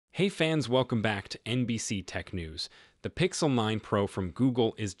Hey fans, welcome back to NBC Tech News. The Pixel 9 Pro from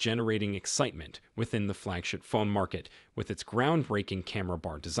Google is generating excitement within the flagship phone market with its groundbreaking camera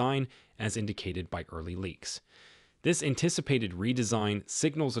bar design, as indicated by early leaks. This anticipated redesign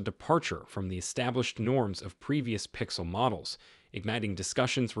signals a departure from the established norms of previous Pixel models, igniting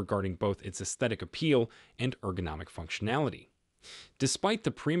discussions regarding both its aesthetic appeal and ergonomic functionality. Despite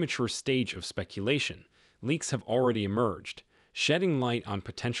the premature stage of speculation, leaks have already emerged, shedding light on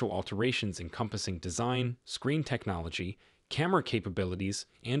potential alterations encompassing design, screen technology, camera capabilities,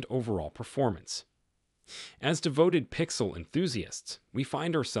 and overall performance. As devoted Pixel enthusiasts, we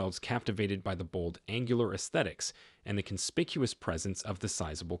find ourselves captivated by the bold angular aesthetics and the conspicuous presence of the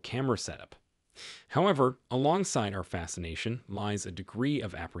sizable camera setup. However, alongside our fascination lies a degree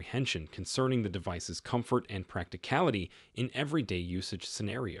of apprehension concerning the device's comfort and practicality in everyday usage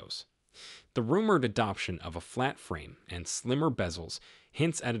scenarios. The rumored adoption of a flat frame and slimmer bezels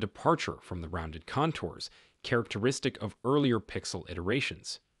hints at a departure from the rounded contours characteristic of earlier Pixel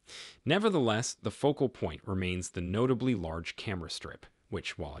iterations. Nevertheless, the focal point remains the notably large camera strip,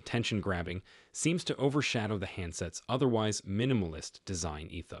 which, while attention-grabbing, seems to overshadow the handset's otherwise minimalist design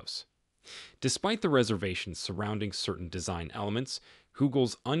ethos. Despite the reservations surrounding certain design elements,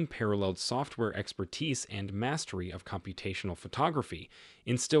 Google's unparalleled software expertise and mastery of computational photography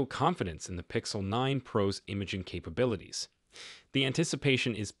instill confidence in the Pixel 9 Pro's imaging capabilities. The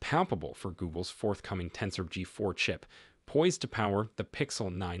anticipation is palpable for Google's forthcoming Tensor G4 chip, poised to power the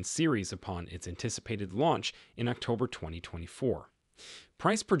Pixel 9 series upon its anticipated launch in October 2024.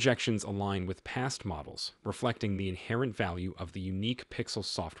 Price projections align with past models, reflecting the inherent value of the unique Pixel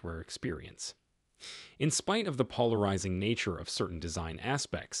software experience. In spite of the polarizing nature of certain design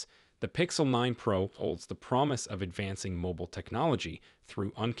aspects, the Pixel 9 Pro holds the promise of advancing mobile technology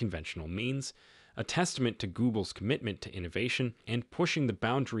through unconventional means, a testament to Google's commitment to innovation and pushing the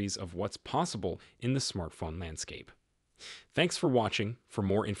boundaries of what's possible in the smartphone landscape. Thanks for watching. For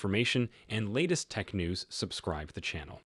more information and latest tech news, subscribe to the channel.